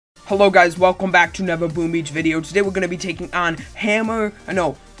Hello guys, welcome back to another Boom Beach video. Today we're going to be taking on we're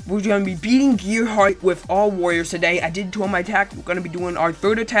going to be beating Gearheart with all warriors today. I did 2 of my attack. We're going to be doing our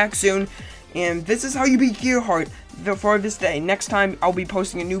 3rd attack soon. And this is how you beat Gearheart for this day. Next time I'll be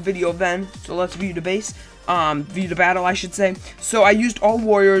posting a new video then. So let's view the base. View the battle, I should say. So I used all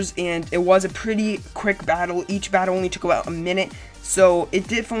warriors and it was a pretty quick battle. Each battle only took about a minute. So it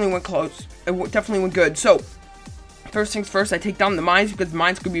definitely went close. It definitely went good. So first things first, I take down the mines because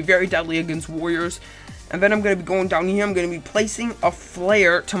mines could be very deadly against warriors. And then I'm going to be going down here. I'm going to be placing a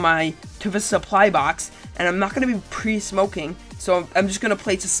flare to the supply box. And I'm not going to be pre-smoking. So I'm just going to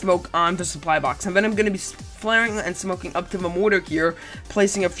place a smoke on the supply box. And then I'm going to be flaring and smoking up to the mortar here.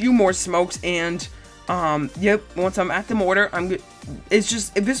 Placing a few more smokes. And, yep, once I'm at the mortar,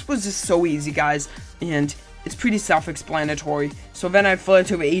 this was just so easy, guys. And it's pretty self-explanatory. So then I flare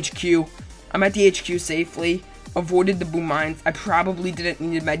to the HQ. I'm at the HQ safely. Avoided the boom mines. I probably didn't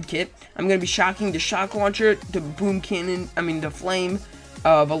need a med kit. I'm going to be shocking the shock launcher, the boom cannon, the flame,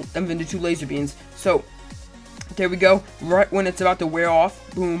 and then the 2 laser beams. So, there we go. Right when it's about to wear off,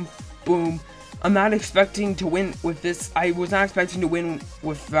 boom, boom. I'm not expecting to win with this. I was not expecting to win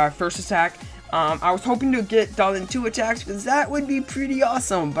with first attack. I was hoping to get done in 2 attacks because that would be pretty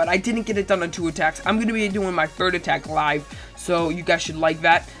awesome. But I didn't get it done in 2 attacks. I'm going to be doing my 3rd attack live. So, you guys should like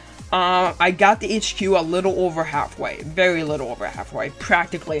that. I got the HQ a little over halfway, very little over halfway,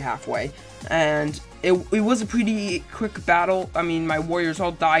 practically halfway, and it was a pretty quick battle. My warriors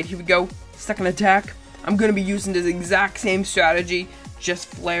all died. Here we go, 2nd attack. I'm going to be using this exact same strategy, just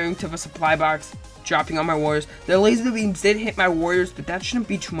flaring to the supply box, dropping on my warriors. The laser beams did hit my warriors, but that shouldn't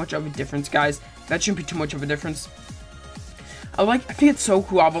be too much of a difference, guys. That shouldn't be too much of a difference. I think it's so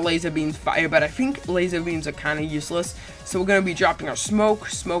cool how the laser beams fire, but I think laser beams are kind of useless. So we're going to be dropping our smoke.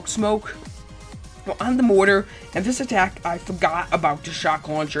 Well, on the mortar, and this attack, I forgot about the shock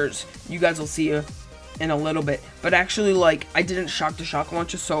launchers. You guys will see in a little bit. But actually, I didn't shock the shock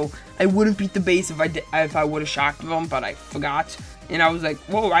launcher, so I would have beat the base if I would have shocked them, but I forgot. And I was like,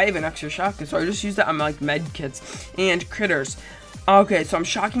 whoa, I have an extra shock, so I just used that on med kits and critters. Okay, so I'm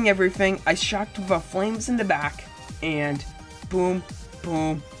shocking everything. I shocked the flames in the back, and boom,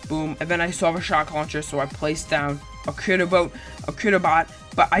 boom, boom, and then I saw the shock launcher, so I placed down a critter bot,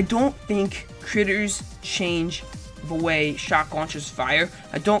 but I don't think critters change the way shock launchers fire.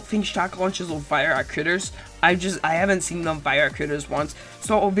 I don't think shock launchers will fire at critters. I haven't seen them fire at critters once.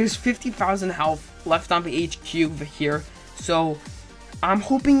 So there's 50,000 health left on the HQ over here, so I'm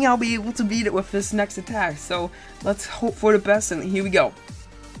hoping I'll be able to beat it with this next attack. So let's hope for the best, and here we go.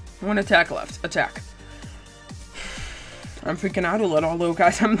 1 attack left. Attack. I'm freaking out a little,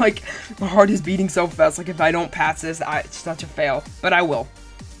 guys. My heart is beating so fast. If I don't pass this, it's such a fail. But I will.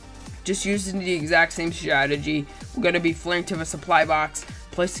 Just using the exact same strategy. We're going to be flaring to the supply box,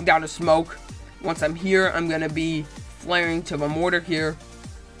 placing down a smoke. Once I'm here, I'm going to be flaring to the mortar here.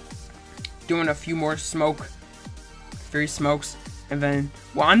 Doing a few more 3 smokes. And then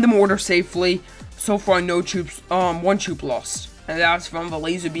we're on the mortar safely. So far, no troops, 1 troop lost. And that's from the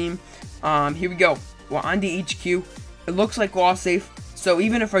laser beam. Here we go. We're on the HQ. It looks like we're all safe, so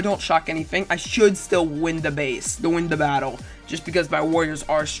even if I don't shock anything, I should still win the battle, just because my warriors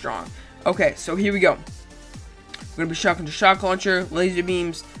are strong. Okay, so here we go. We're going to be shocking the shock launcher, laser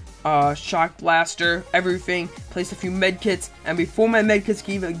beams, shock blaster, everything, place a few medkits, and before my medkits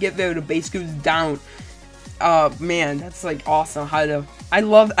can even get there, the base goes down. Man, that's awesome. I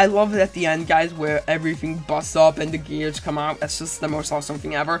love it at the end, guys, where everything busts up and the gears come out. That's just the most awesome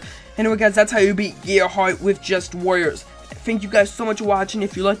thing ever. Anyway, guys, that's how you beat Gearheart with just warriors. Thank you guys so much for watching.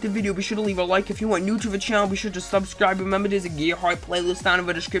 If you liked the video, be sure to leave a like. If you are new to the channel, be sure to subscribe. Remember, there's a Gearheart playlist down in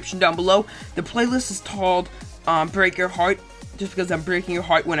the description down below. The playlist is called Break Your Heart, just because I'm breaking your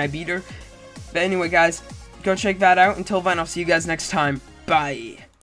heart when I beat her. But anyway, guys, go check that out. Until then, I'll see you guys next time. Bye.